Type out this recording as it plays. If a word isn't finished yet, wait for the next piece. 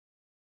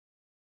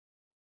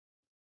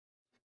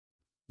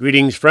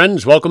Greetings,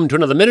 friends. Welcome to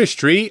another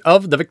ministry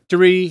of the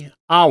Victory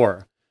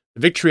Hour.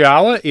 The Victory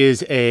Hour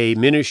is a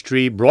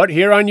ministry brought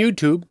here on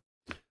YouTube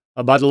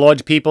by the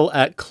Lord's people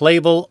at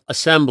Clavel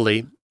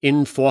Assembly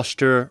in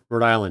Foster,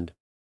 Rhode Island.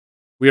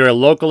 We are a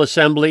local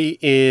assembly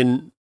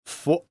in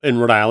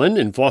Rhode Island,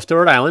 in Foster,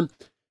 Rhode Island,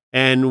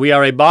 and we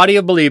are a body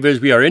of believers.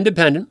 We are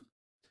independent,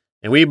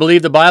 and we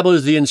believe the Bible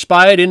is the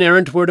inspired,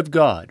 inerrant Word of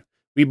God.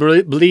 We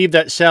believe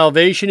that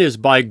salvation is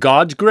by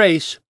God's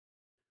grace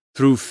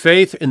through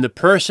faith in the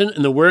person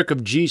and the work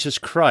of Jesus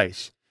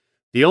Christ.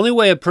 The only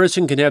way a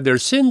person can have their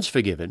sins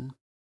forgiven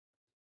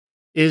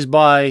is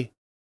by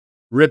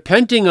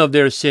repenting of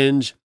their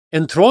sins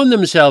and throwing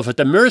themselves at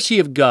the mercy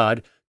of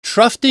God,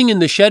 trusting in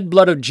the shed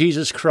blood of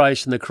Jesus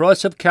Christ and the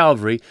cross of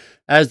Calvary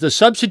as the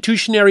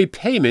substitutionary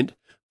payment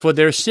for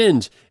their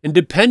sins, and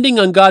depending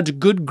on God's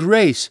good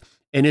grace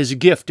and His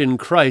gift in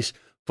Christ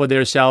for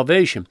their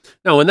salvation.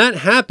 Now, when that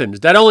happens,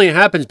 that only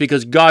happens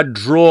because God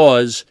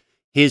draws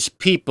His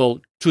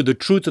people to the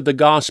truth of the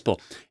gospel.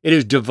 It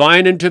is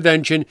divine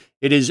intervention.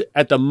 It is,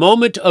 at the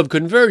moment of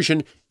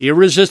conversion,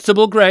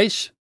 irresistible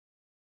grace.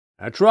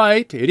 That's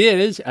right, it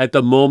is. At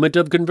the moment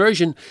of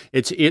conversion,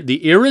 it's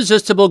the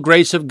irresistible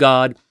grace of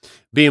God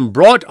being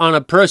brought on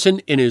a person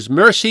in His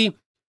mercy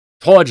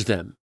towards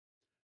them.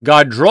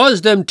 God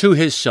draws them to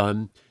His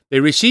Son.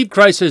 They receive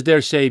Christ as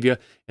their Savior,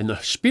 and the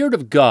Spirit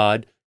of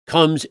God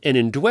comes and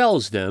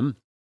indwells them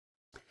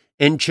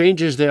and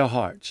changes their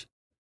hearts,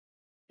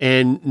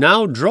 and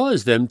now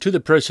draws them to the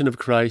person of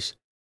Christ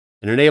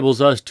and enables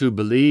us to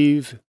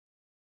believe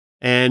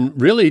and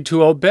really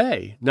to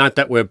obey. Not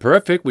that we're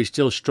perfect. We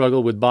still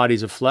struggle with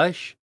bodies of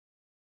flesh,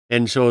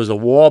 and so is a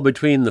war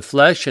between the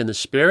flesh and the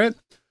spirit.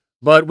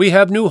 But we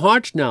have new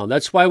hearts now.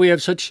 That's why we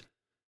have such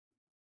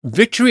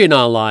victory in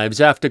our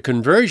lives after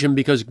conversion,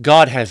 because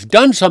God has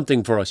done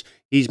something for us.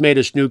 He's made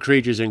us new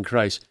creatures in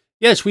Christ.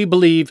 Yes, we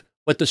believe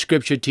what the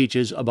Scripture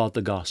teaches about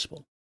the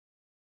gospel,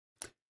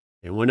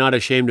 and we're not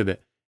ashamed of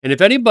it. And if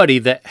anybody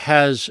that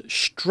has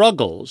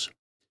struggles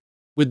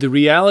with the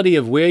reality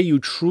of where you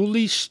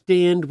truly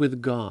stand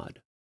with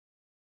God,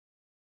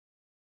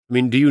 I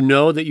mean, do you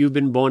know that you've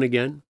been born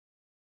again?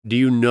 Do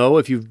you know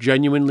if you've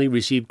genuinely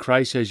received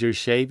Christ as your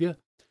Savior,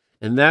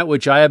 and that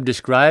which I have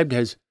described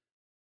has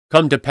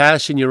come to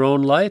pass in your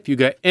own life? You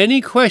got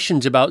any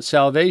questions about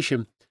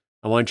salvation,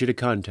 I want you to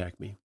contact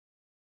me.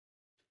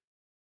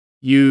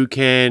 You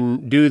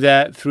can do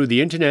that through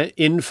the internet,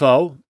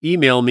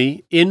 email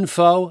me,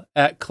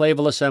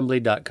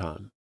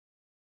 info@clavelassembly.com.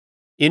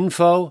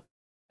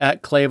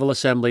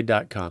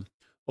 info@clavelassembly.com.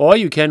 Or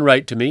you can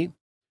write to me,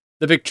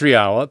 The Victory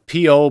Hour,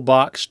 P.O.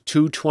 Box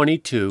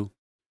 222,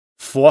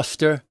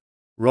 Foster,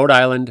 Rhode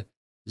Island,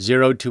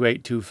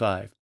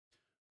 02825.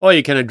 Or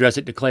you can address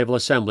it to Clavel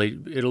Assembly.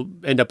 It'll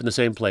end up in the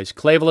same place.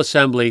 Clavel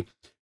Assembly,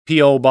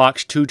 P.O.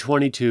 Box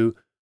 222,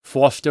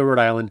 Foster, Rhode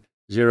Island,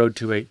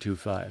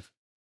 02825.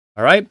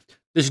 All right,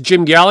 this is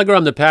Jim Gallagher.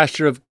 I'm the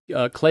pastor of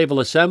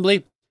Clavel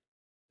Assembly.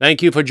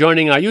 Thank you for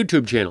joining our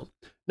YouTube channel.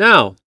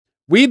 Now,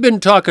 we've been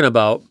talking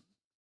about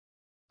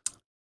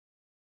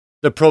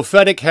the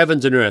prophetic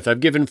heavens and earth. I've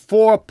given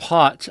 4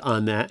 parts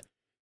on that.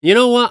 You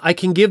know what? I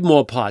can give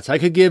more parts. I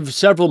could give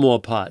several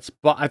more parts,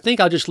 but I think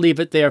I'll just leave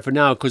it there for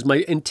now, because my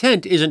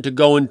intent isn't to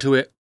go into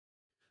it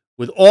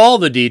with all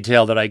the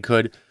detail that I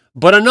could,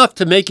 but enough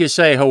to make you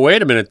say, oh,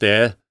 wait a minute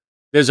there.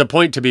 There's a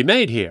point to be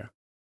made here.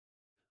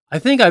 I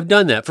think I've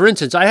done that. For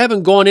instance, I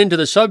haven't gone into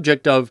the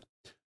subject of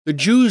the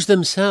Jews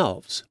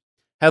themselves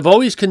have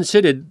always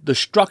considered the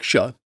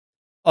structure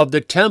of the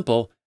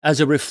temple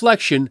as a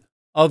reflection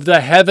of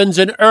the heavens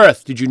and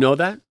earth. Did you know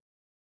that?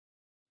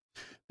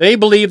 They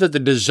believe that the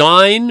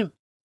design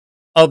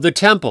of the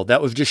temple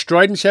that was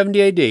destroyed in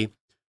 70 AD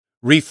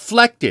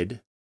reflected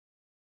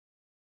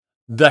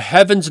the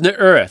heavens and the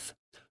earth.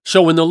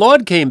 So when the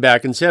Lord came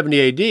back in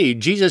 70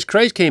 AD, Jesus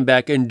Christ came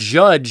back and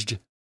judged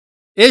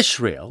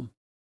Israel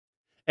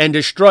and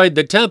destroyed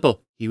the temple.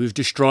 He was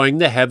destroying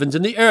the heavens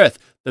and the earth,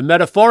 the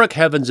metaphoric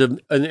heavens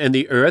and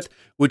the earth,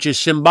 which is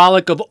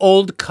symbolic of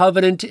Old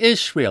Covenant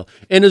Israel,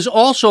 and is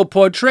also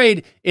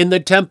portrayed in the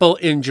temple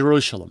in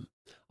Jerusalem.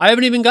 I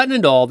haven't even gotten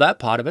into all that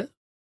part of it.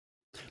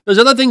 There's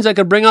other things I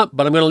could bring up,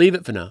 but I'm going to leave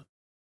it for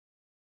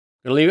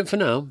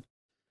now.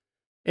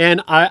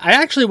 And I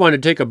actually want to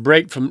take a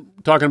break from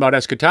talking about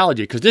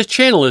eschatology, because this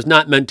channel is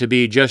not meant to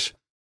be just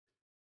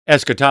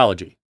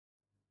eschatology.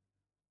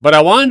 But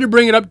I wanted to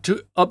bring it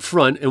up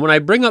front, and when I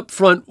bring up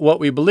front what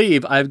we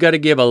believe, I've got to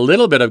give a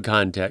little bit of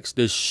context.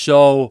 There's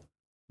so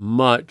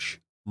much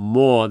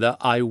more that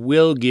I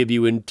will give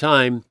you in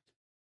time,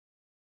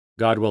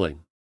 God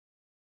willing.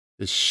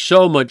 There's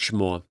so much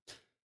more.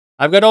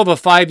 I've got over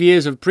 5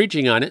 years of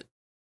preaching on it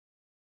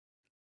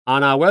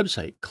on our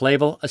website,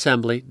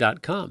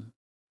 clavelassembly.com.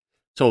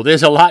 So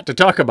there's a lot to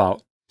talk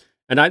about.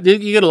 And you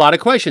get a lot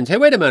of questions. Hey,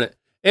 wait a minute.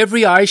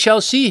 Every eye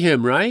shall see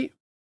Him, right?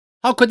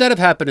 How could that have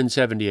happened in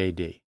 70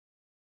 AD?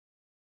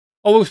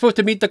 Oh, we're supposed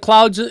to meet the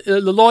clouds,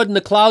 the Lord in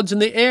the clouds in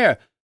the air.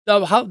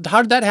 How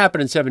did that happen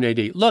in 70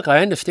 AD? Look,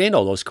 I understand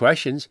all those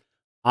questions.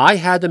 I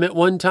had them at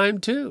one time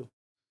too.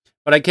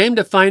 But I came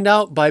to find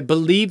out by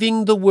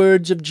believing the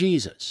words of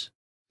Jesus,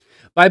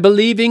 by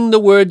believing the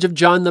words of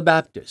John the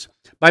Baptist,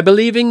 by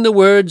believing the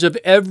words of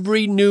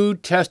every New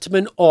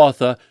Testament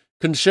author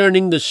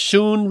concerning the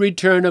soon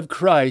return of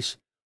Christ,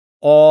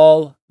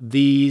 all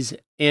these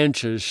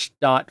answers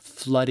start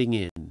flooding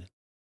in.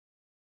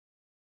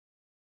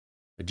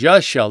 The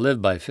just shall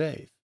live by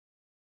faith.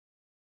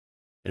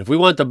 And if we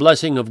want the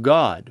blessing of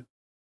God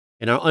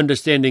in our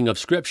understanding of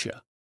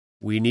Scripture,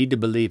 we need to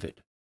believe it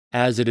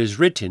as it is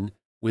written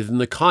within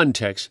the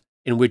context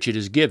in which it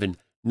is given,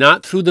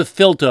 not through the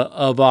filter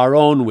of our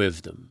own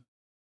wisdom.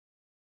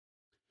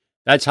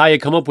 That's how you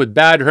come up with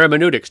bad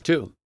hermeneutics,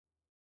 too.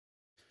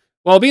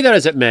 Well, be that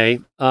as it may,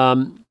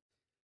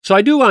 so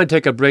I do want to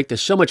take a break.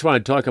 There's so much I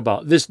want to talk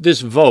about. This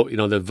vote,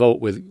 the vote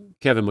with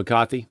Kevin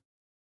McCarthy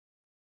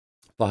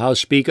for House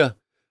Speaker.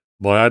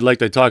 Boy, I'd like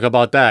to talk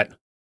about that.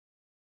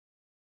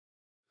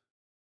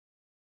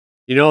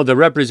 The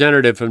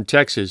representative from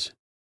Texas,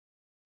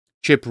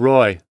 Chip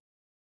Roy,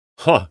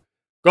 go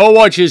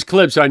watch his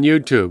clips on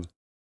YouTube.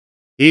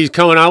 He's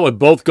coming out with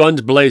both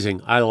guns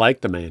blazing. I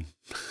like the man.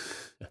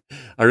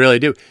 I really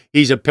do.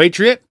 He's a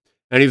patriot,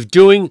 and he's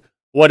doing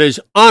what is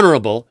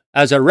honorable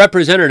as a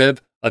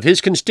representative of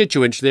his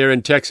constituents there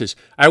in Texas.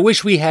 I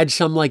wish we had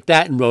some like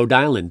that in Rhode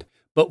Island,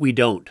 but we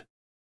don't.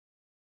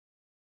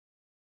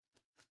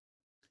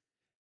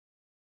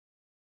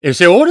 You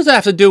say, well, what does that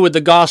have to do with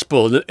the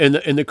gospel and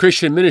the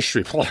Christian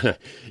ministry?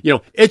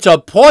 It's a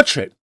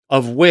portrait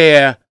of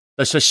where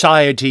the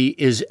society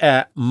is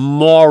at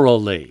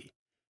morally,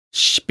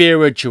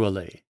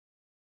 spiritually.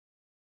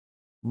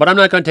 But I'm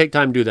not going to take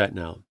time to do that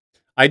now.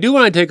 I do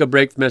want to take a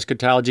break from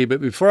eschatology,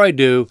 but before I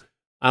do,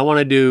 I want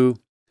to do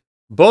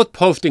both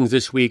postings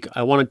this week.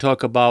 I want to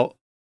talk about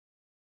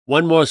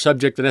one more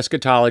subject than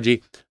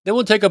eschatology. Then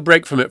we'll take a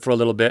break from it for a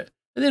little bit,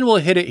 and then we'll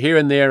hit it here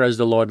and there as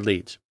the Lord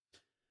leads.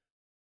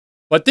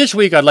 But this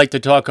week, I'd like to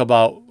talk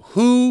about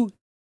who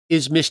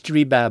is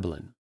Mystery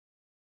Babylon.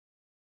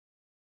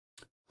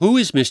 Who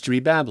is Mystery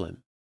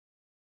Babylon?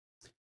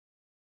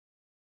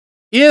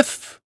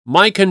 If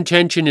my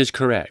contention is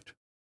correct,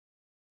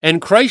 and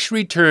Christ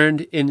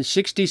returned in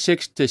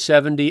 66 to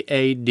 70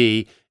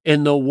 AD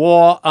in the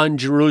war on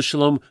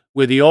Jerusalem,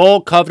 where the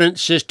old covenant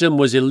system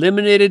was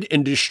eliminated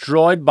and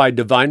destroyed by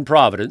divine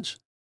providence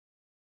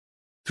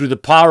through the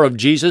power of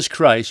Jesus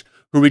Christ,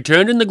 who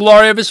returned in the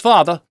glory of his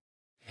Father,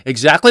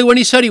 exactly when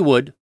he said he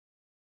would.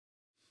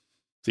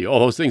 See, all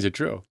those things are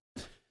true.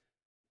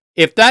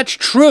 If that's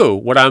true,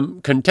 what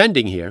I'm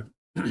contending here,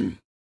 then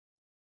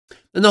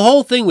the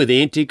whole thing with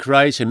the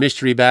Antichrist and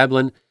Mystery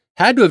Babylon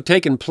had to have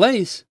taken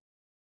place,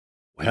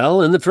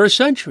 well, in the first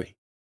century.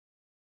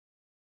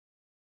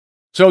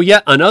 So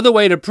yet another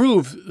way to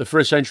prove the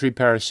first century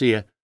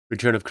parousia,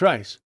 return of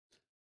Christ.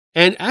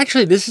 And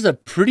actually, this is a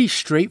pretty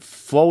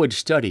straightforward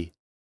study,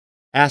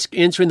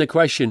 answering the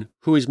question,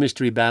 who is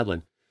Mystery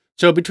Babylon?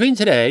 So between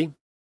today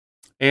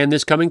and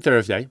this coming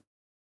Thursday,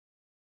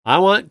 I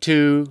want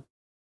to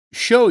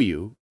show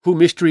you who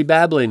Mystery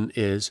Babylon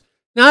is,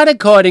 not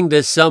according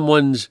to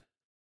someone's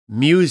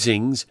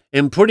musings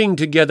and putting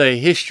together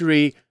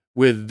history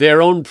with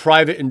their own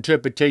private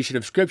interpretation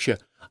of Scripture.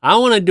 I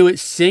want to do it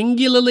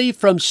singularly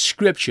from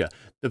Scripture,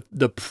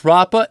 the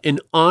proper and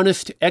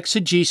honest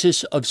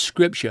exegesis of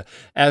Scripture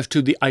as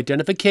to the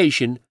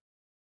identification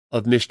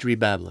of Mystery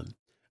Babylon.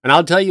 And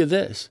I'll tell you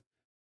this,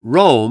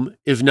 Rome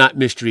is not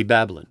Mystery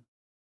Babylon.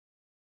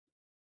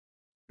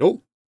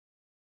 Nope.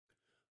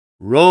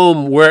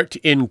 Rome worked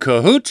in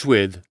cahoots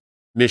with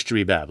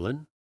Mystery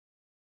Babylon.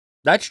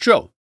 That's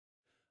true.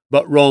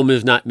 But Rome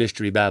is not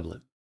Mystery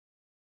Babylon.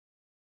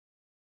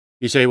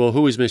 You say, well,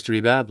 who is Mystery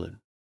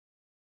Babylon?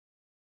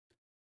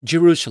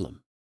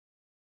 Jerusalem.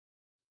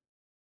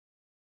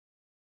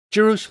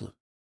 Jerusalem.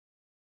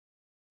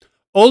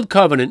 Old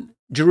Covenant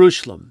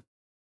Jerusalem,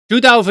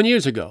 2,000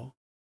 years ago,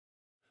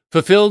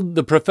 fulfilled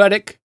the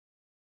prophetic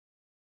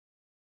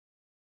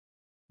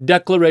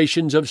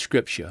declarations of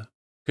Scripture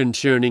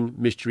concerning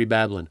Mystery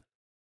Babylon.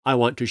 I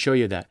want to show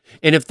you that.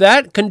 And if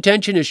that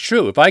contention is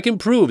true, if I can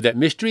prove that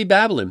Mystery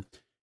Babylon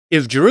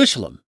is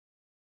Jerusalem,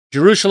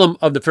 Jerusalem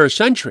of the first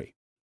century,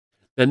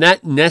 then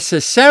that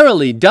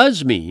necessarily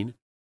does mean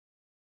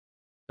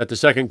that the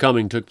second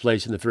coming took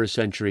place in the first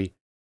century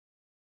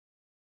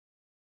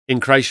in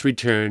Christ's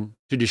return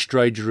to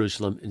destroy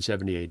Jerusalem in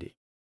 70 AD.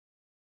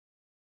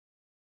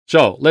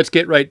 So let's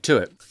get right to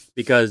it,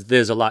 because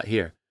there's a lot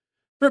here.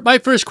 My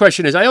first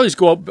question is, I always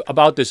go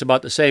about this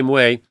about the same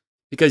way,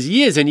 because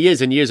years and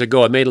years and years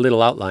ago, I made a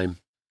little outline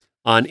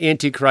on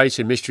Antichrist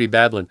and Mystery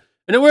Babylon.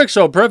 And it works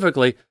so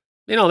perfectly.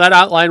 That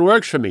outline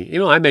works for me.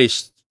 I may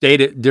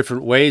state it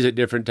different ways at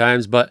different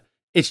times, but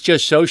it's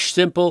just so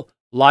simple,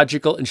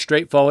 logical, and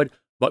straightforward,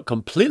 but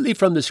completely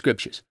from the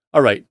Scriptures.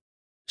 All right,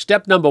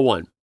 step number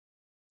one.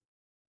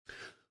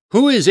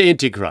 Who is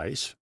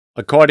Antichrist,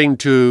 according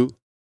to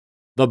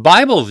the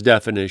Bible's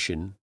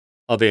definition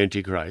of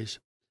Antichrist?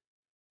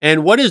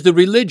 And what is the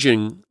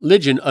religion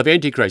of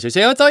Antichrist? I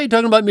say, I thought you were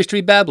talking about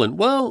Mystery Babylon.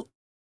 Well,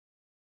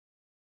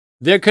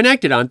 they're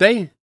connected, aren't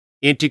they?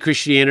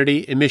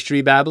 Anti-Christianity and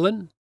Mystery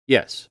Babylon?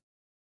 Yes.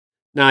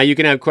 Now, you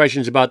can have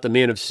questions about the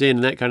man of sin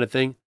and that kind of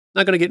thing.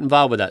 Not going to get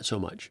involved with that so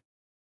much.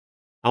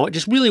 I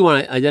just really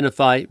want to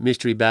identify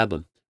Mystery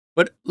Babylon.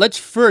 But let's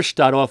first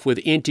start off with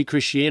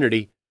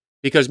anti-Christianity,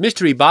 because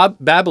Mystery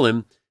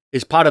Babylon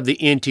is part of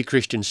the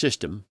anti-Christian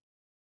system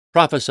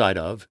prophesied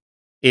of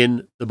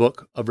in the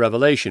book of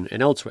Revelation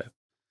and elsewhere.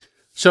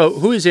 So,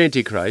 who is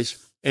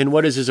Antichrist, and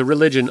what is his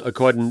religion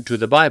according to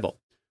the Bible?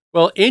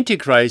 Well,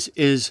 Antichrist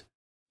is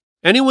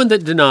anyone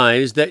that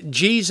denies that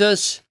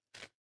Jesus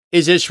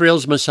is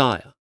Israel's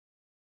Messiah.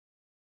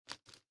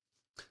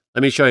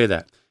 Let me show you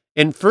that.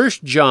 In 1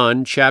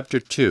 John chapter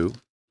 2,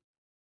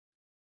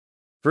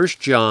 1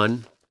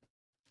 John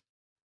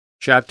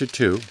chapter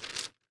 2,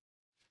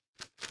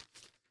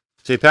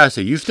 say,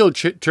 Pastor, you still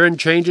turn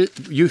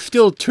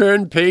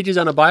pages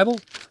on a Bible?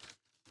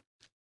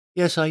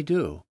 Yes, I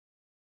do.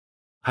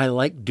 I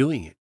like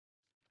doing it.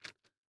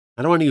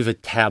 I don't want to use a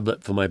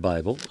tablet for my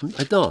Bible.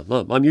 I don't.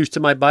 I'm used to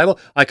my Bible.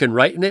 I can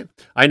write in it.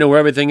 I know where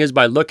everything is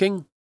by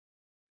looking.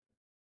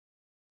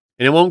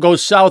 And it won't go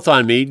south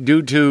on me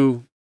due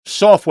to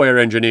software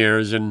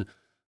engineers and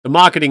the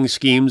marketing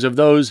schemes of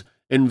those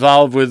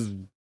involved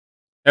with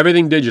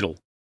everything digital.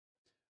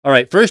 All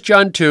right, 1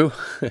 John 2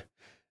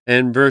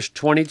 and verse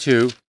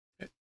 22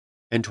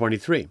 and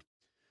 23.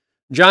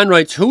 John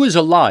writes, "Who is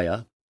a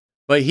liar,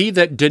 but he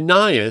that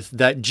denieth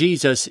that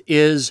Jesus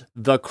is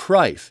the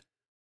Christ?"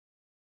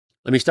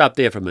 Let me stop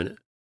there for a minute.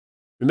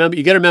 Remember,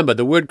 you got to remember,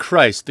 the word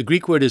Christ, the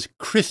Greek word is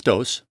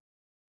Christos,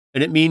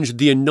 and it means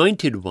the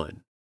anointed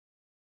one.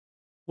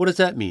 What does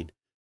that mean?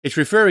 It's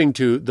referring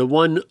to the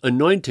one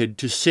anointed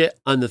to sit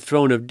on the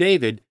throne of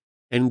David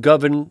and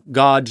govern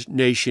God's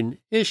nation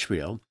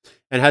Israel,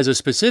 and has a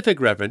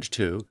specific reference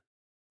to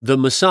the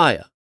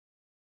Messiah.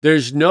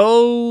 There's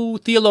no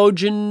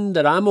theologian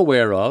that I'm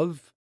aware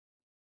of,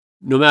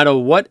 no matter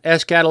what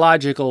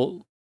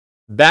eschatological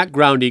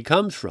background he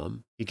comes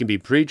from. He can be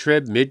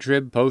pre-trib,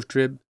 mid-trib,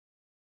 post-trib,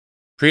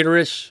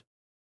 preterist,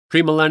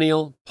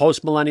 premillennial,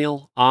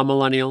 postmillennial,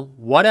 amillennial,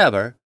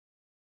 whatever.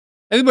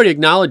 Everybody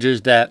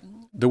acknowledges that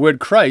the word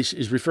Christ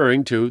is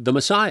referring to the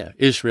Messiah,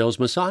 Israel's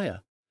Messiah,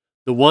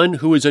 the one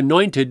who is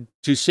anointed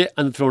to sit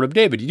on the throne of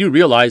David. You do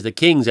realize the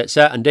kings that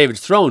sat on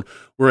David's throne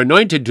were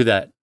anointed to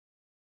that.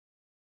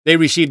 They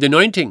received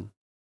anointing,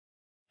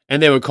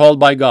 and they were called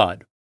by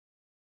God.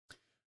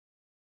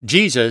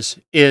 Jesus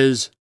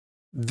is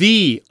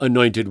the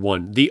anointed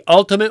one, the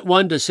ultimate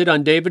one to sit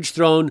on David's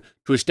throne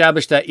to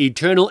establish that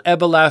eternal,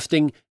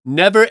 everlasting,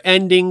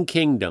 never-ending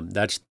kingdom.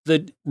 That's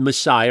the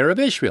Messiah of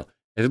Israel.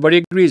 Everybody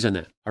agrees on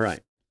that. All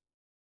right.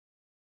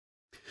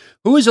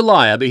 Who is a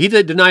liar? But he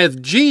that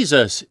denieth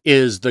Jesus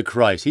is the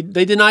Christ.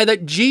 They deny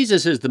that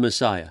Jesus is the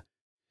Messiah.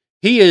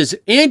 He is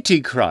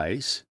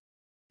Antichrist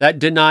that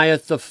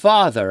denieth the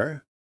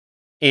Father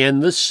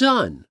and the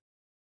Son.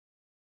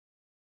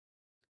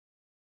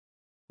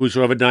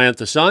 Whosoever denieth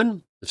the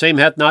Son, the same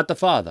hath not the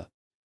Father.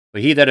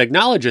 But he that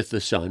acknowledgeth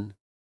the Son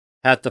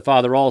hath the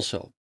Father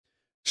also.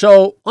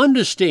 So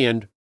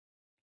understand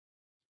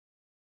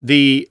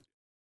the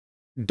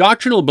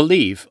doctrinal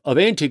belief of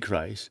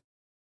Antichrist.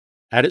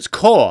 At its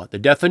core, the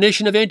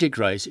definition of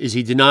Antichrist is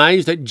he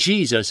denies that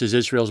Jesus is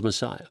Israel's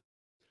Messiah.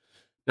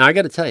 Now, I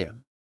got to tell you,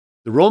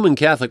 the Roman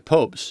Catholic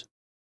popes,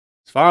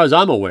 as far as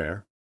I'm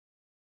aware,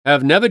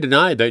 have never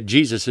denied that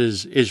Jesus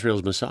is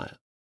Israel's Messiah.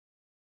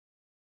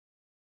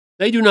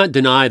 They do not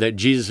deny that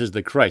Jesus is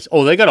the Christ.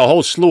 Oh, they got a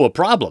whole slew of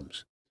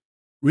problems,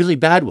 really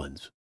bad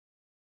ones.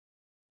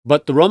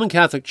 But the Roman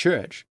Catholic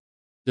Church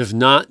does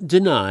not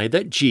deny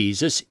that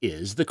Jesus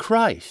is the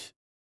Christ.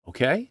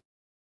 Okay?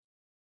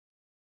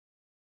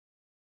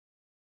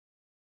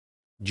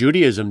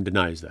 Judaism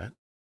denies that.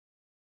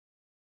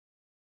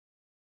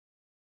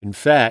 In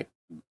fact,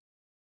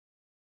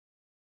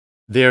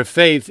 their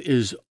faith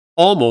is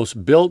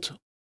almost built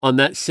on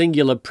that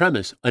singular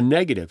premise, a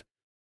negative.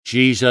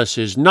 Jesus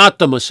is not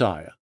the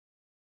Messiah.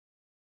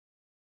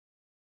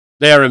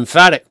 They are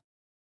emphatic.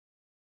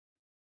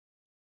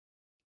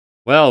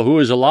 Well, who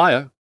is a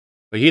liar?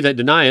 But he that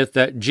denieth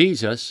that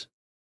Jesus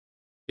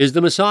is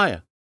the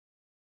Messiah.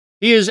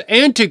 He is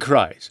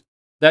Antichrist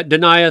that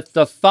denieth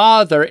the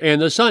Father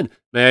and the Son.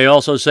 May I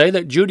also say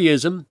that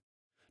Judaism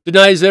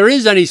denies there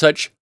is any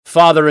such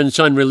father and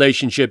son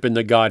relationship in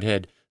the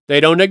Godhead. They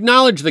don't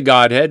acknowledge the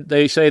Godhead.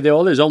 They say,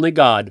 oh, there's only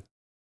God.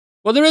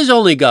 Well, there is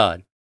only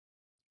God.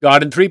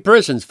 God in three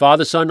persons,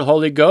 Father, Son,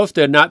 Holy Ghost.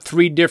 They're not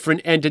three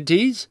different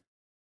entities.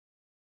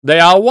 They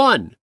are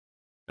one.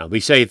 Now, we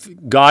say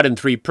God in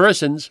three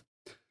persons.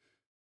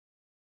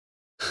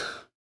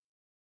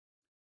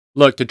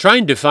 Look, to try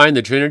and define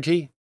the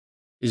Trinity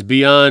is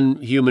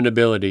beyond human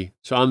ability.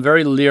 So I'm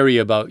very leery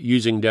about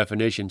using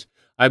definitions.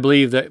 I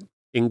believe that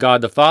in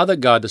God the Father,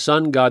 God the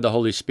Son, God the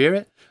Holy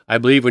Spirit. I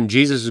believe when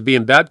Jesus was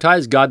being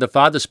baptized, God the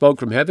Father spoke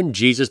from heaven.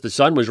 Jesus the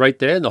Son was right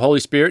there, and the Holy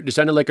Spirit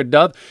descended like a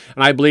dove.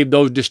 And I believe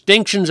those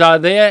distinctions are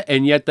there,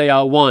 and yet they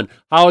are one.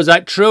 How is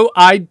that true?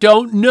 I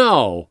don't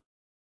know.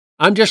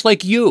 I'm just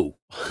like you.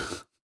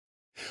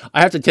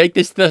 I have to take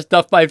this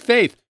stuff by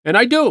faith, and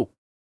I do.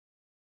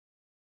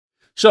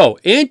 So,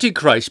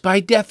 Antichrist, by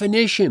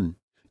definition,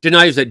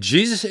 denies that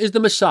Jesus is the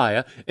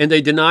Messiah, and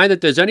they deny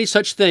that there's any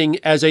such thing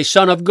as a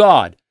Son of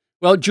God.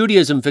 Well,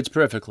 Judaism fits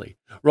perfectly.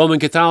 Roman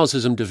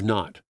Catholicism does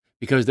not,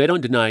 because they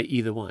don't deny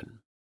either one.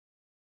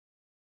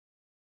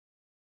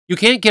 You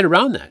can't get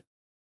around that.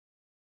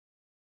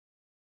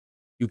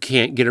 You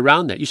can't get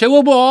around that. You say,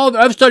 well,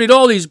 I've studied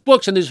all these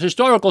books and this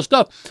historical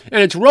stuff,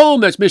 and it's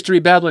Rome that's Mystery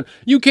Babylon.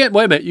 You can't,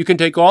 wait a minute, you can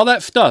take all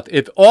that stuff,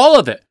 if all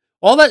of it,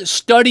 all that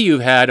study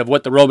you've had of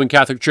what the Roman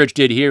Catholic Church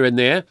did here and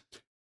there,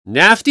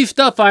 nasty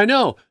stuff, I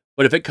know,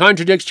 but if it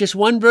contradicts just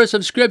one verse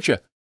of Scripture,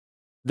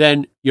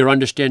 then your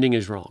understanding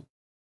is wrong.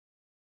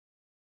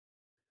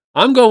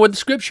 I'm going with the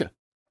Scripture.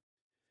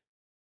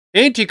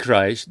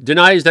 Antichrist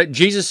denies that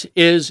Jesus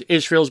is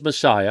Israel's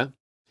Messiah,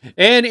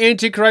 and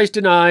Antichrist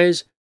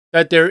denies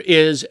that there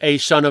is a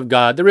Son of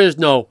God. There is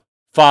no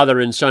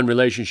father and son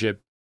relationship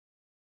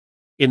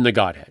in the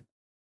Godhead.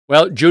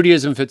 Well,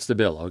 Judaism fits the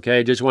bill,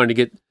 okay? Just wanted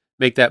to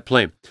make that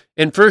plain.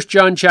 In 1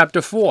 John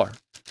chapter 4,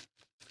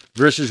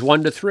 verses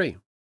 1 to 3.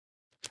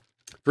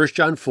 1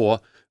 John 4,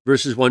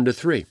 verses 1 to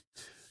 3.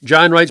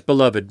 John writes,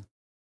 Beloved,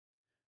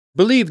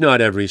 believe not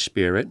every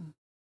spirit,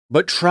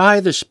 but try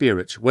the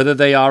spirits, whether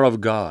they are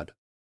of God.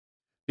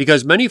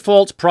 Because many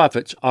false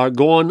prophets are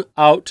gone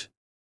out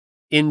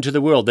into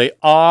the world. They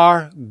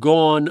are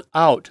gone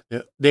out.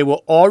 They were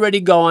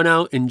already going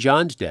out in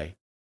John's day.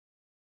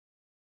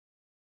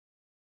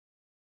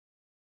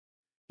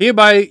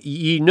 Hereby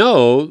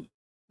know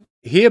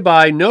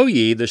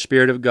ye the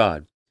Spirit of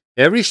God.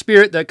 Every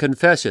spirit that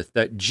confesseth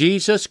that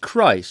Jesus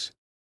Christ,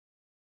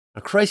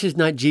 now Christ is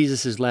not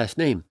Jesus' last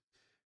name.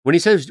 When he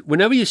says,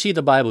 whenever you see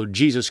the Bible,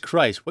 Jesus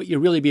Christ, what you're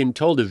really being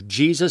told is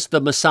Jesus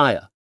the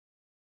Messiah.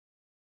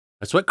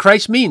 That's what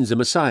Christ means, the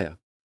Messiah.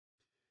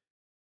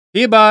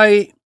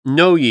 Hereby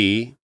know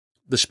ye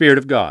the Spirit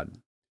of God.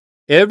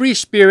 Every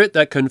spirit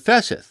that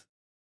confesseth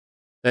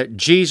that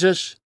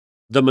Jesus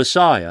the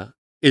Messiah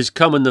is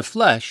come in the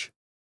flesh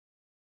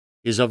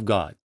is of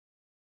God.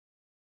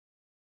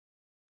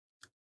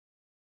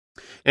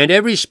 And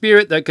every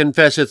spirit that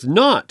confesseth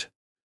not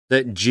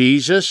that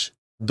Jesus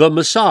the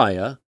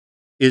Messiah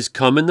is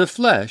come in the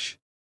flesh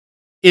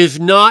is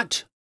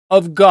not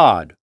of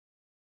God.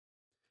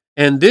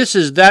 And this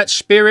is that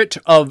spirit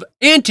of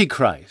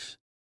Antichrist,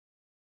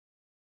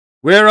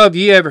 whereof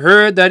ye have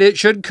heard that it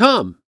should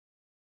come.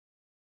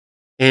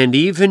 And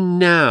even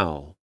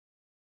now,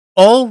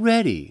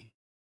 already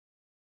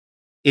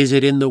is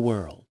it in the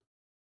world.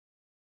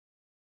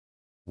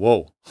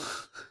 Whoa.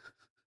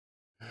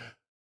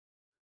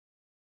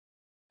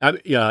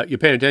 You're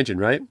paying attention,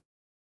 right?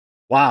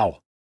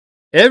 Wow.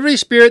 Every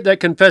spirit that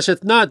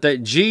confesseth not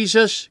that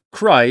Jesus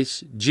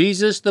Christ,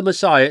 Jesus the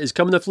Messiah, is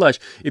come in the flesh.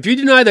 If you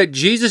deny that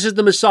Jesus is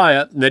the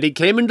Messiah, and that he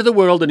came into the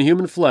world in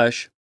human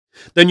flesh,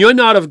 then you're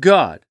not of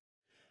God.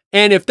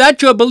 And if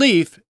that's your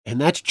belief, and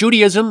that's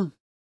Judaism,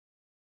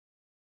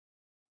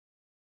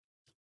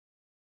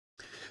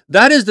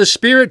 that is the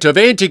spirit of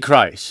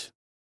Antichrist.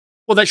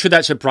 Well, should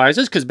that surprise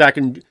us? Because back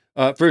in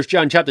 1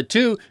 John chapter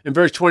 2, in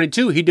verse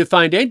 22, he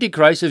defined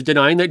Antichrist as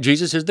denying that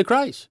Jesus is the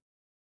Christ.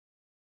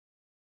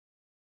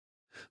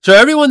 So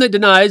everyone that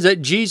denies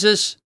that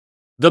Jesus,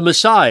 the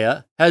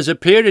Messiah, has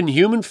appeared in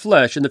human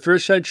flesh in the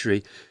first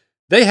century,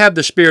 they have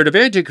the spirit of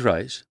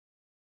Antichrist,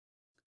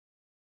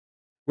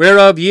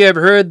 whereof ye have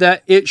heard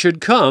that it should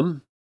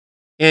come,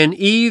 and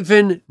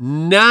even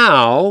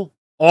now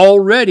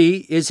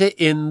already is it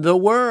in the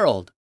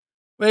world.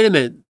 Wait a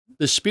minute.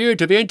 The spirit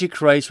of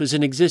Antichrist was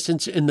in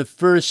existence in the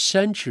first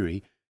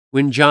century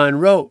when John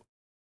wrote.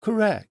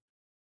 Correct.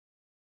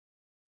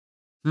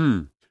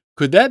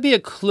 Could that be a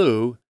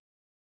clue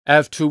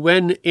as to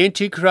when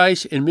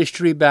Antichrist and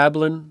Mystery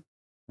Babylon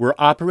were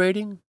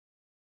operating?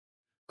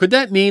 Could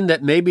that mean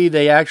that maybe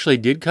they actually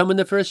did come in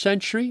the first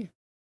century?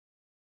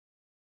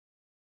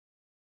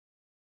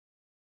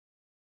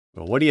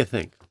 Well, what do you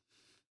think?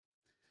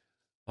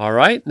 All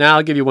right, now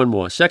I'll give you one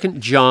more. 2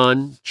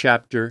 John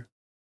chapter,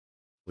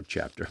 what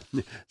chapter?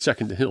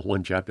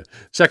 One chapter.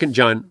 2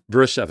 John,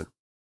 verse 7.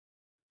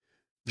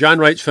 John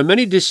writes, For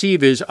many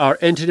deceivers are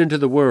entered into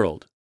the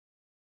world,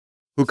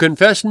 who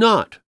confess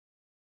not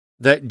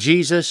that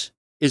Jesus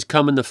is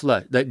come in the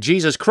flesh, that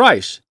Jesus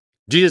Christ,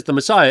 Jesus the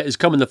Messiah, is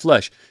come in the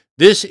flesh.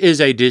 This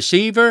is a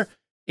deceiver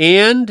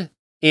and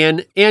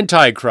an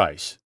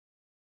antichrist.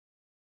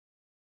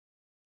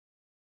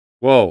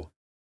 Whoa.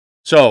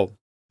 So,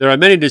 there are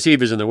many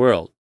deceivers in the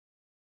world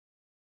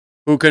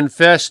who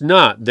confess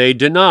not, they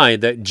deny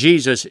that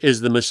Jesus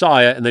is the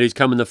Messiah and that he's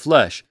come in the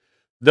flesh.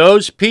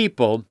 Those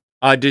people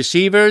are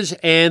deceivers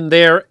and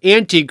they're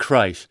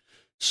antichrist.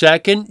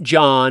 2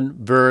 John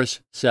verse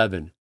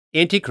 7.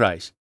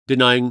 Antichrist,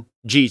 denying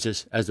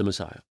Jesus as the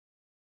Messiah.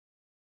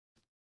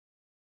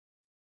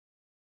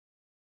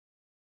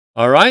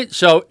 All right,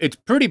 so it's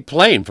pretty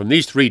plain from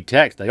these three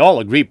texts. They all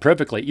agree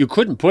perfectly. You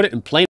couldn't put it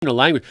in plainer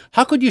language.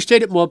 How could you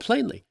state it more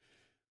plainly?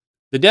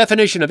 The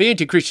definition of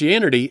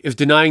anti-Christianity is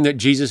denying that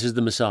Jesus is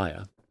the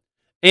Messiah,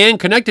 and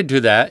connected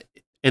to that,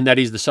 and that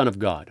he's the Son of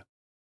God.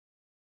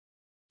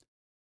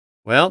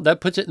 Well, that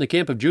puts it in the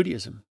camp of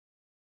Judaism.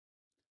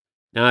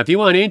 Now, if you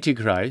want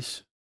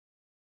Antichrist,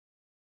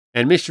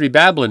 and Mystery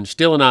Babylon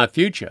still in our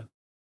future,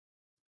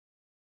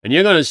 and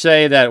you're going to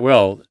say that,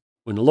 well,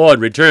 when the Lord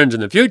returns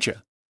in the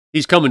future,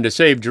 he's coming to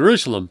save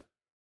Jerusalem.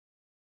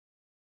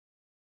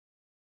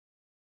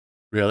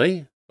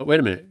 Really? But wait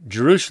a minute.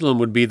 Jerusalem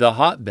would be the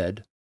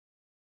hotbed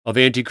of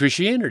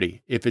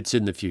anti-Christianity if it's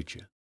in the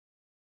future.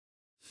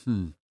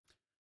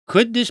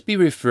 Could this be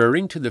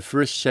referring to the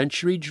first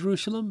century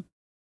Jerusalem?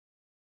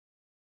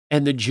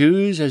 And the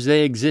Jews as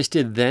they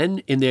existed then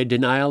in their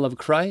denial of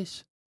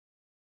Christ?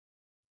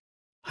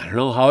 I don't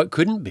know how it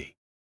couldn't be.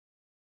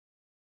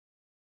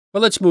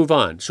 But let's move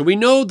on. So we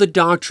know the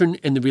doctrine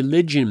and the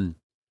religion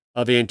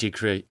of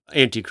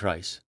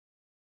Antichrist.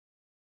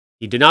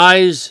 He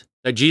denies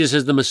that Jesus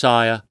is the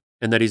Messiah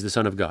and that he's the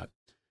Son of God.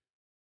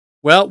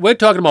 Well, we're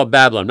talking about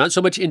Babylon. I'm not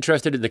so much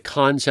interested in the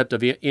concept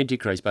of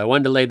Antichrist, but I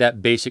wanted to lay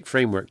that basic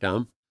framework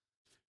down.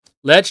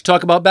 Let's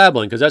talk about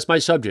Babylon, because that's my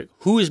subject.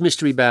 Who is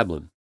Mystery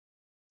Babylon?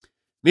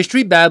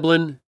 Mystery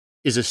Babylon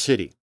is a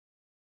city,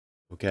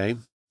 okay?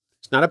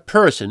 It's not a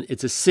person,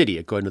 it's a city,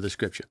 according to the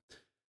scripture.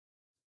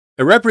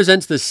 It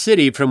represents the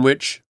city from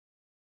which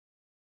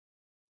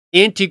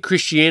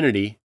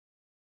anti-Christianity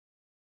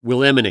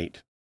will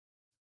emanate.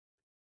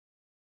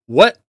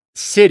 What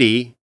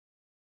city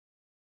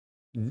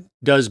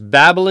does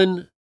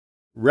Babylon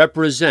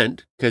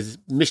represent? Because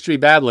Mystery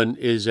Babylon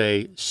is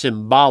a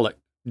symbolic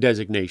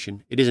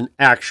designation. It isn't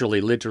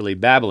actually literally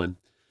Babylon.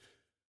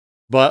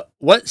 But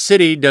what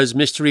city does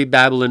Mystery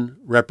Babylon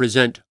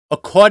represent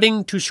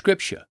according to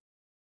Scripture?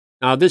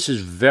 Now, this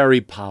is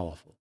very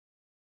powerful.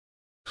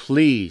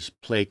 Please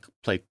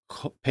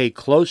pay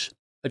close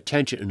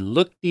attention and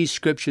look these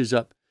scriptures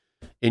up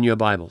in your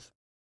Bibles.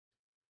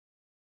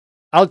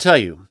 I'll tell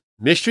you,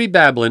 Mystery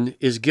Babylon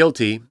is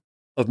guilty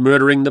of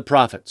murdering the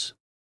prophets.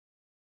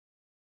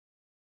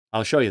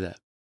 I'll show you that.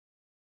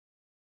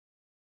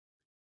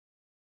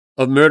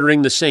 Of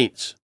murdering the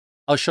saints.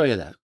 I'll show you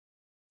that.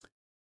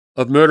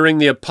 Of murdering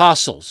the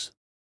apostles.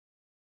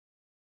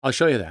 I'll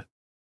show you that.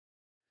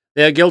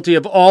 They are guilty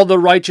of all the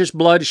righteous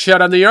blood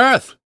shed on the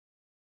earth.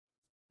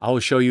 I will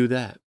show you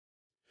that.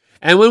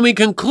 And when we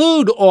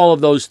conclude all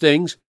of those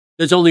things,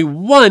 there's only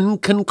one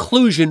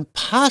conclusion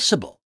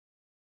possible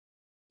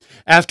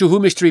after who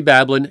Mystery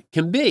Babylon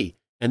can be,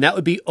 and that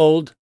would be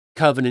Old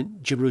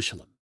Covenant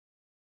Jerusalem.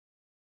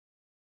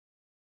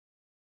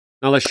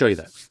 Now let's show you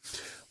that.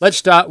 Let's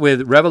start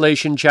with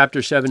Revelation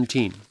chapter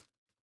 17.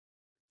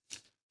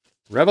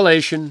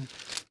 Revelation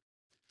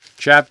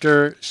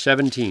chapter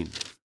 17.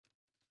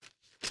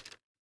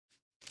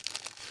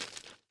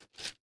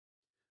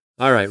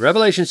 All right,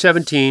 Revelation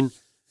 17,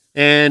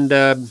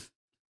 and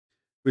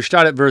we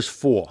start at verse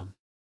 4.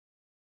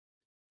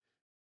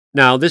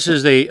 Now, this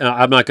is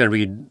I'm not going to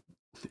read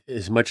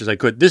as much as I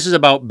could. This is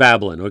about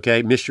Babylon,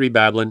 okay? Mystery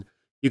Babylon.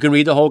 You can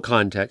read the whole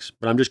context,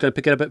 but I'm just going to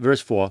pick it up at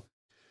verse 4.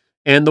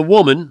 And the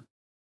woman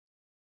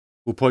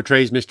who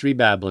portrays Mystery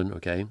Babylon,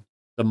 okay,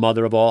 the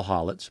mother of all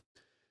harlots.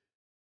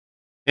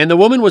 And the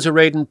woman was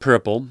arrayed in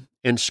purple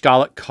and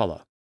scarlet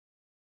color,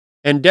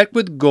 and decked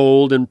with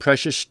gold and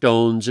precious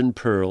stones and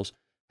pearls,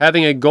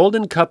 having a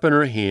golden cup in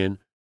her hand,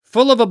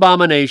 full of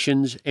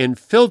abominations and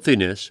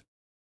filthiness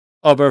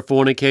of her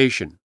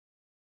fornication.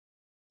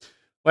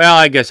 Well,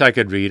 I guess I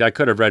could read. I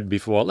could have read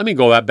before. Let me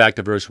go back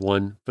to verse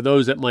 1, for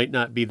those that might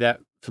not be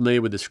that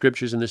familiar with the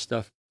scriptures and this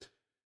stuff.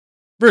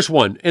 Verse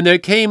 1, And there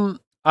came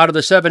one of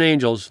the 7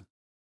 angels,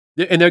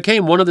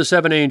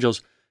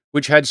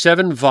 which had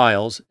 7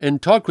 vials,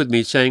 and talked with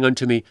me, saying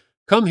unto me,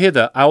 Come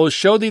hither, I will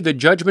show thee the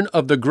judgment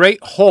of the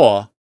great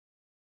whore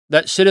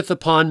that sitteth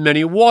upon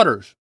many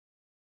waters.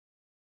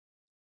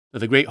 Now,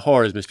 the great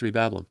whore is Mystery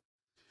Babylon,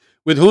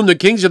 with whom the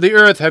kings of the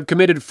earth have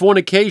committed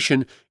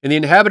fornication, and the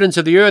inhabitants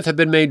of the earth have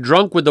been made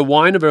drunk with the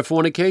wine of her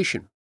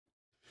fornication.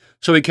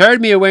 So he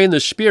carried me away in the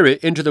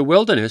spirit into the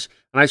wilderness,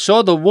 and I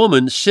saw the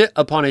woman sit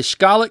upon a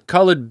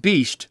scarlet-colored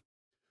beast,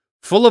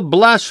 full of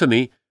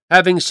blasphemy,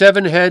 having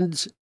 7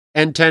 heads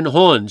and 10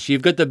 horns.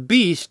 You've got the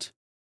beast,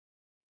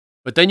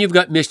 but then you've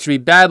got Mystery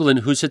Babylon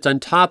who sits on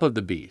top of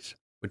the beast.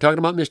 We're talking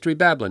about Mystery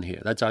Babylon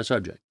here. That's our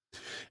subject.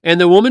 And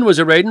the woman was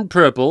arrayed in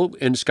purple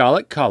and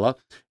scarlet color,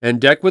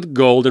 and decked with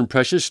gold and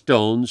precious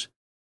stones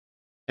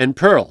and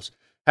pearls,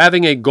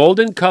 having a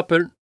golden cup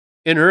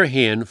in her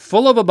hand,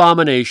 full of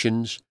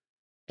abominations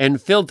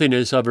and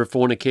filthiness of her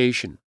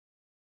fornication.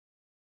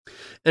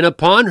 And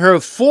upon her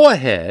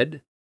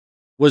forehead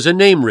was a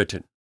name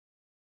written,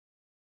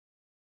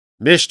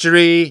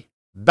 Mystery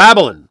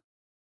Babylon,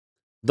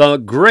 the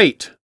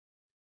Great,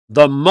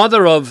 the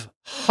mother of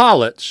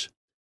harlots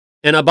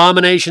and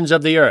abominations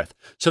of the earth.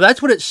 So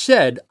that's what it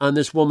said on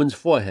this woman's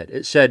forehead.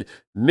 It said,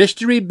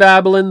 Mystery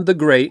Babylon the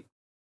Great,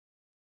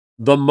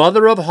 the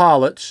mother of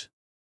harlots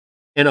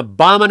and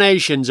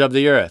abominations of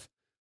the earth.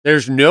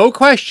 There's no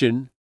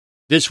question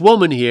this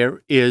woman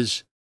here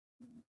is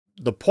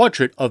the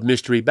portrait of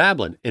Mystery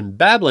Babylon, and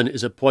Babylon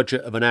is a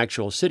portrait of an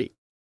actual city.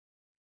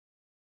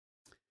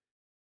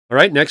 All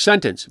right, next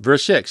sentence,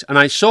 verse 6. And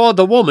I saw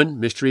the woman,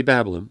 Mystery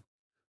Babylon,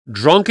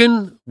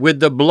 drunken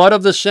with the blood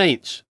of the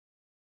saints.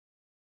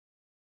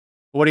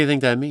 What do you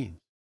think that means?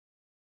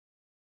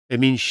 It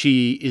means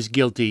she is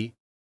guilty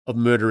of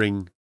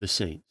murdering the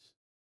saints.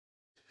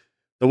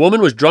 The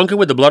woman was drunken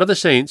with the blood of the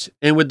saints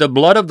and with the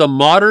blood of the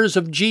martyrs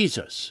of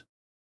Jesus.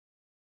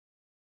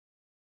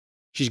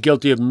 She's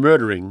guilty of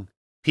murdering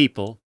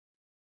people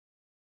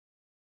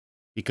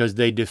because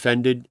they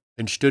defended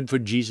and stood for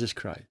Jesus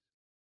Christ.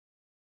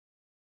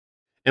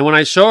 And when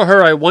I saw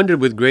her, I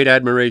wondered with great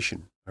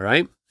admiration. All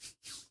right?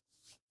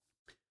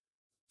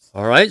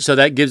 All right, so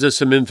that gives us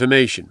some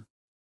information.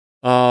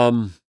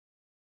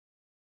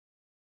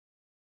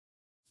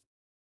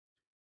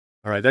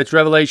 All right, that's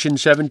Revelation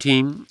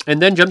 17.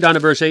 And then jump down to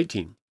verse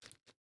 18.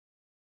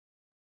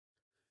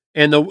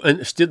 And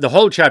the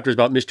whole chapter is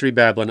about Mystery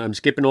Babylon. I'm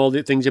skipping all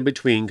the things in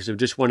between because I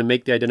just want to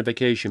make the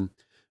identification.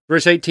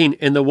 Verse 18,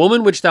 and the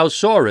woman which thou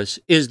sawest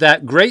is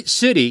that great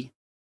city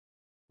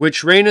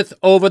which reigneth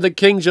over the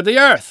kings of the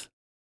earth.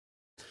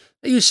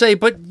 You say,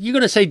 but you're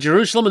going to say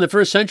Jerusalem in the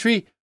first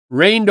century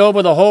reigned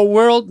over the whole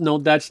world? No,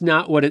 that's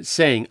not what it's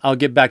saying. I'll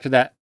get back to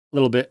that a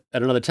little bit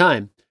at another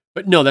time.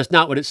 But no, that's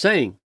not what it's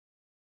saying.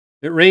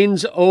 It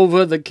reigns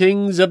over the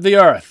kings of the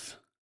earth,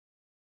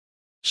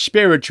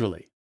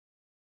 spiritually.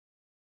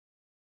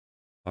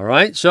 All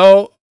right,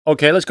 so,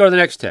 okay, let's go to the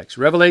next text.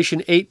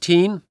 Revelation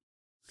 18,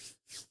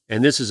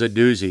 and this is a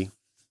doozy.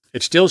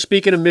 It's still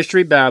speaking of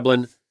Mystery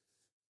Babylon,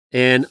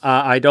 and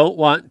I don't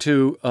want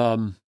to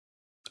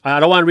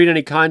read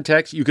any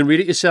context. You can read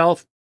it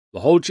yourself.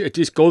 It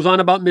just goes on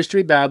about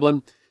Mystery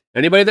Babylon.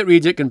 Anybody that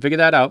reads it can figure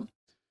that out.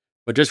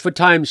 But just for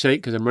time's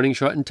sake, because I'm running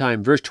short in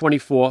time, verse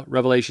 24,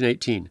 Revelation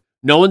 18.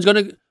 No one's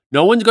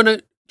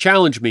gonna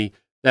challenge me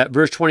that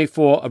verse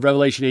 24 of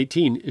Revelation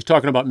 18 is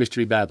talking about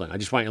Mystery Babylon. I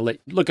just want you to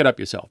look it up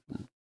yourself.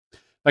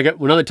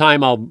 Another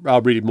time, I'll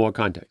read more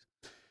context.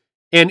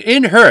 And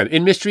in her,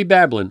 in Mystery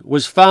Babylon,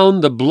 was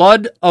found the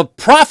blood of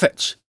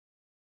prophets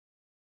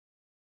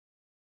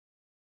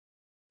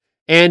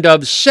and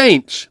of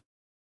saints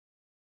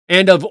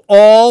and of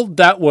all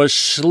that was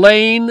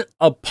slain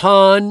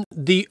upon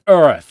the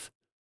earth.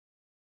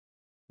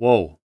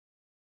 Whoa.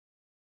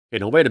 Okay,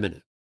 now wait a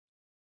minute.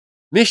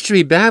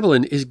 Mystery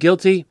Babylon is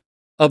guilty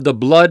of the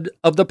blood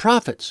of the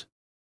prophets.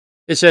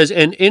 It says,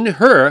 and in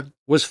her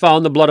was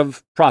found the blood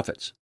of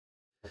prophets.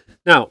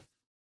 Now,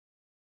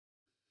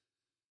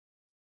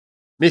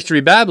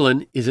 Mystery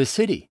Babylon is a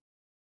city.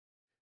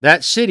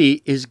 That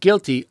city is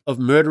guilty of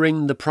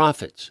murdering the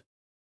prophets.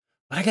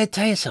 But I got to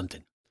tell you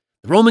something.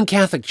 The Roman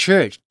Catholic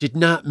Church did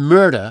not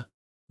murder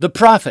the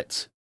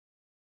prophets.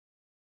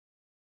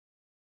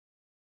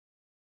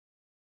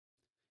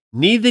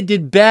 Neither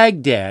did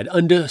Baghdad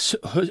under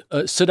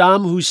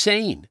Saddam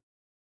Hussein.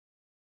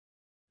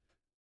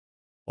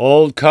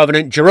 Old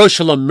Covenant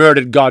Jerusalem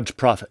murdered God's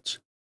prophets.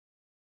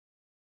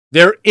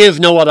 There is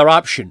no other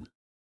option.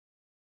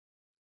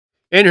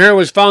 In her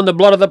was found the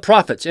blood of the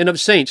prophets and of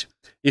saints.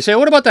 You say,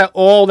 what about that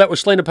all that was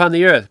slain upon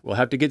the earth? We'll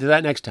have to get to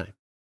that next time.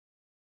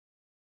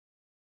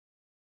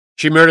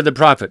 She murdered the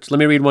prophets. Let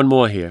me read one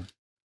more here.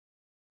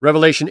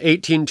 Revelation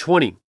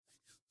 18:20.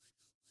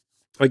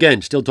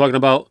 Again, still talking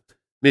about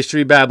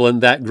Mystery Babylon,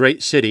 that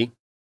great city.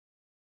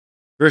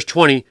 Verse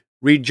 20,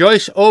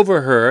 rejoice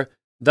over her,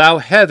 thou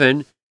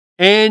heaven,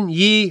 and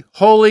ye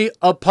holy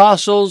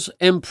apostles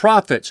and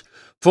prophets,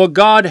 for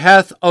God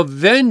hath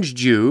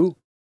avenged you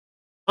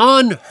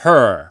on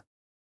her.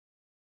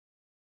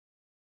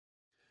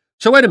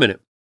 So wait a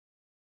minute.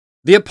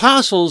 The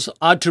apostles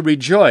are to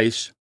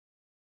rejoice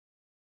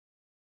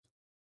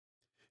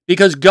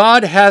because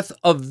God hath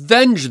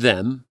avenged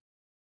them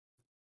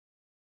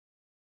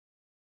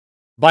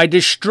by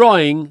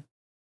destroying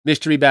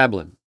Mystery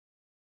Babylon.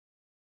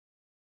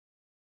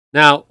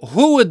 Now,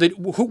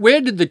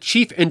 where did the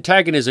chief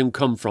antagonism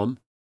come from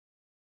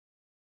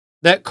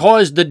that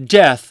caused the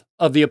death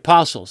of the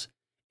apostles?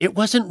 It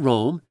wasn't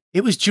Rome.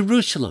 It was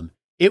Jerusalem.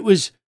 It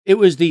was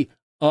the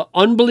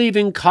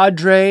unbelieving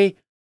cadre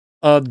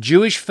of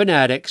Jewish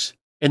fanatics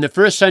in the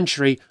first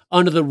century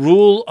under the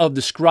rule of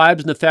the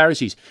scribes and the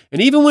Pharisees.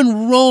 And even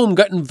when Rome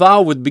got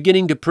involved with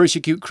beginning to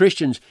persecute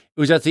Christians, it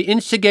was at the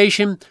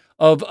instigation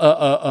of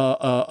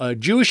a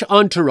Jewish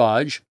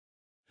entourage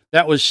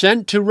that was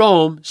sent to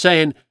Rome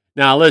saying,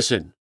 now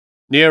listen,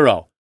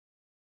 Nero,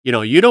 you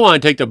don't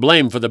want to take the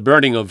blame for the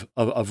burning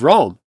of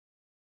Rome.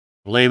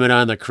 Blame it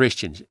on the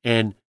Christians.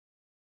 And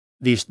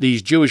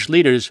these Jewish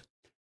leaders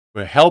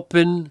were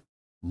helping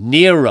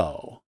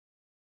Nero,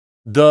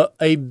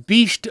 a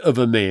beast of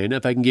a man,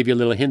 if I can give you a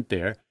little hint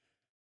there,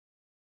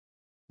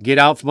 get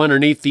out from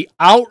underneath the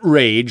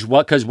outrage,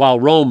 because while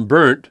Rome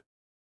burnt,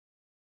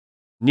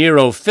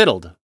 Nero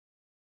fiddled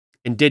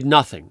and did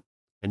nothing.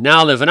 And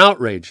now there's an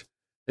outrage.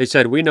 They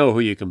said, we know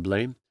who you can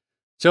blame.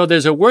 So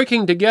there's a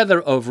working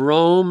together of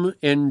Rome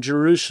and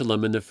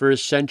Jerusalem in the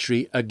first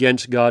century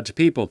against God's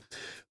people.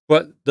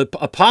 But the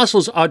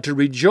apostles are to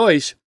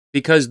rejoice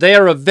because they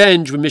are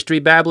avenged when Mystery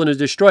Babylon is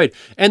destroyed.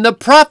 And the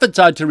prophets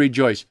are to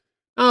rejoice.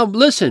 Now,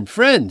 listen,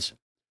 friends,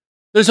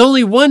 there's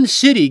only one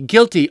city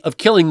guilty of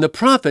killing the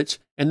prophets,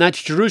 and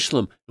that's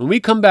Jerusalem. When we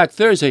come back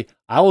Thursday,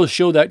 I will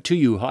show that to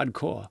you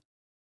hardcore.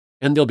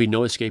 And there'll be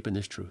no escaping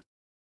this truth.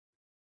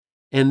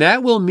 And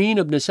that will mean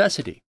of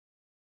necessity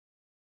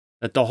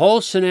that the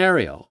whole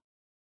scenario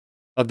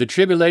of the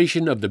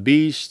tribulation of the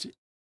beast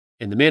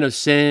and the man of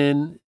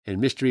sin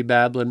and mystery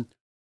Babylon,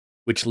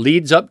 which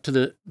leads up to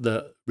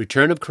the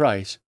return of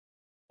Christ,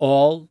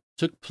 all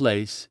took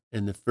place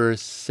in the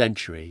first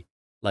century,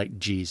 like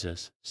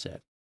Jesus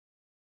said.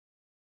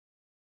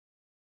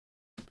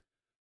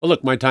 Well,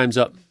 look, my time's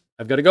up.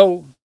 I've got to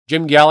go.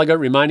 Jim Gallagher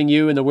reminding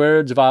you in the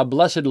words of our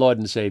blessed Lord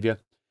and Savior,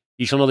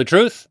 "Ye shall know the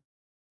truth,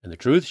 and the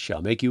truth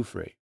shall make you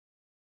free."